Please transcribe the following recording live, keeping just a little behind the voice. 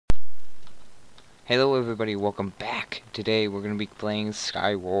Hello everybody, welcome back. Today we're going to be playing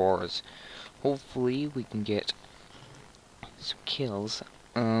Sky Wars. Hopefully we can get some kills.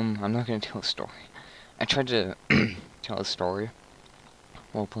 I'm not going to tell a story. I tried to tell a story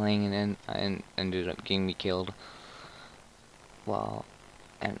while playing and then I ended up getting me killed. Well,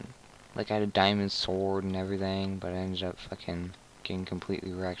 and like I had a diamond sword and everything, but I ended up fucking getting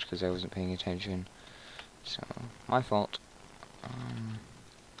completely wrecked because I wasn't paying attention. So, my fault.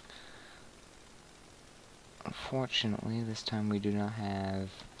 Unfortunately, this time we do not have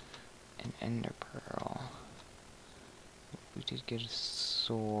an ender pearl. We did get a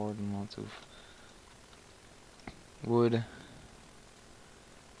sword and lots of wood.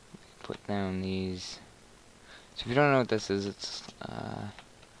 Put down these. So if you don't know what this is, it's a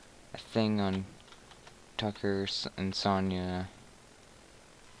thing on Tucker and Sonya's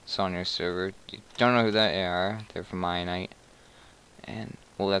server. You don't know who they are. They're from Ionite. And,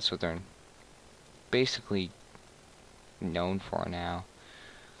 well, that's what they're basically known for now.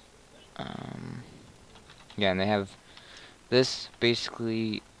 Yeah, and they have this.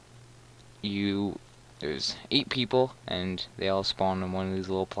 Basically, there's 8 people, and they all spawn on one of these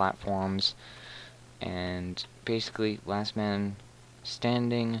little platforms. And basically, last man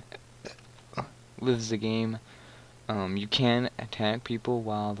standing lives the game. You can attack people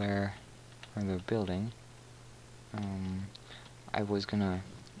while they're building. I was gonna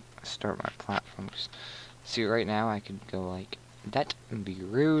start my platforms. See, right now I could go like that and be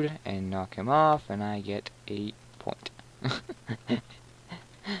rude and knock him off, and I get a point.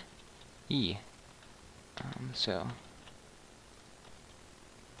 E. So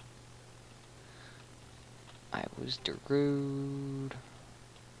I was the rude.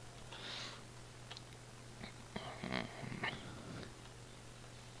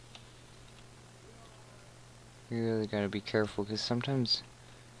 You really gotta be careful, because sometimes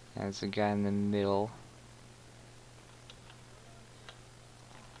there's a guy in the middle.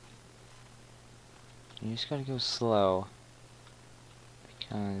 You just gotta go slow,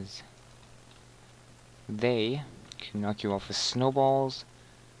 because they can knock you off with snowballs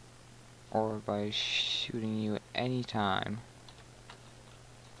or by shooting you at any time.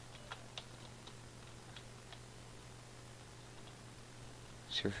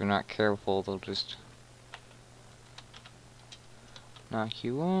 So if you're not careful, they'll just knock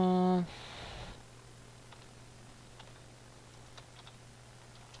you off.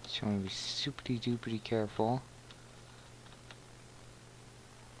 So you want to be super duper careful.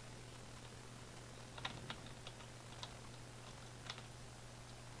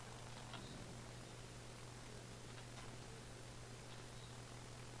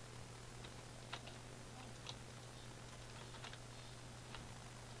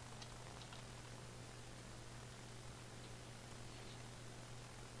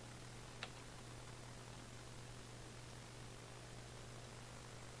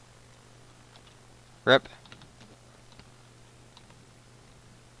 Rip.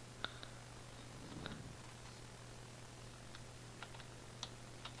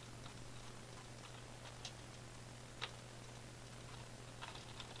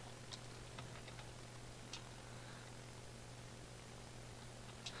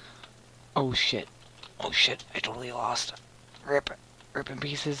 Oh shit. Oh shit, I totally lost. Rip. Rip in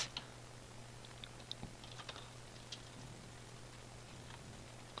pieces.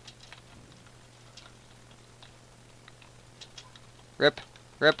 Rip.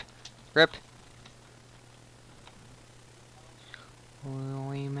 Rip. Rip.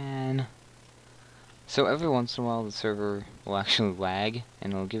 Holy man. So every once in a while the server will actually lag,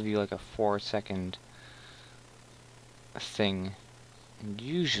 and it'll give you like a 4-second thing. And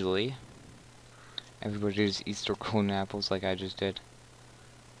usually, everybody does Easter golden apples like I just did.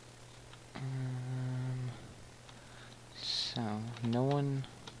 So, no one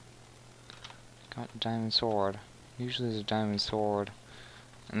got a diamond sword. Usually there's a diamond sword.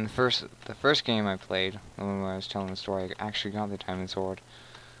 And the first game I played, the one where I was telling the story, I actually got the diamond sword.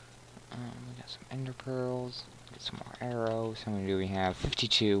 We got some ender pearls, get some more arrows. How many do we have?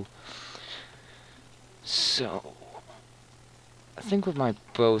 52. So, I think with my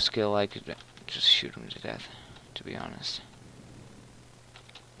bow skill I could just shoot him to death, to be honest.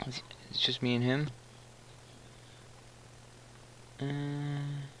 It's just me and him.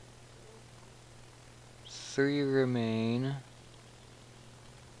 3 remain.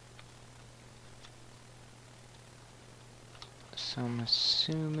 So I'm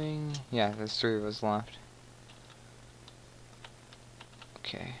assuming... yeah, there's 3 of us left.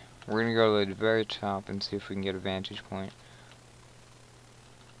 Okay, we're gonna go to the very top and see if we can get a vantage point.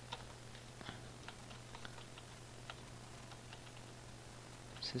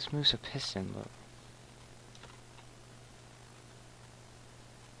 So this moves a piston, but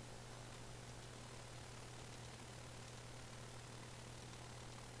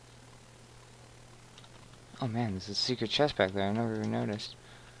Oh man, there's a secret chest back there. I never even noticed.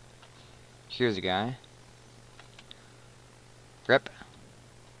 Here's a guy. Rip.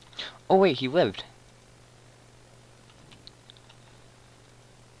 Oh wait, he lived.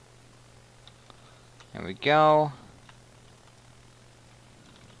 There we go.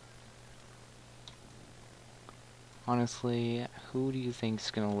 Honestly, who do you think's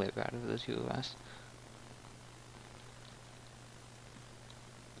gonna live out of the two of us?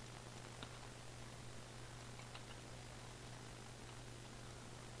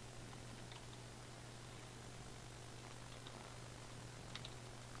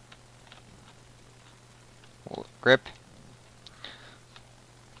 Grip.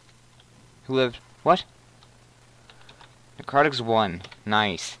 Who lived? What? Necrotics won.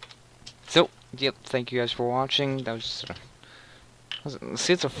 Nice. So, yep, thank you guys for watching. That was just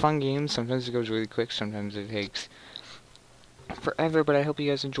see, it's a fun game. Sometimes it goes really quick, sometimes it takes forever, but I hope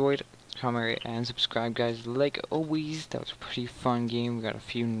you guys enjoyed. Comment, rate, and subscribe, guys. Like always, that was a pretty fun game. We got a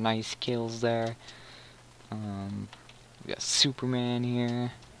few nice kills there. We got Superman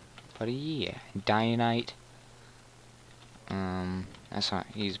here. But yeah, Dionite. That's not,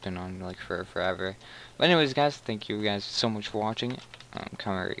 he's been on like for forever. But anyways, guys, thank you guys so much for watching.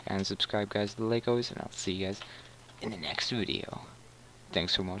 Comment, rate, and subscribe, guys. Like always, and I'll see you guys in the next video.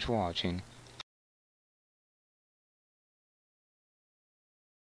 Thanks so much for watching.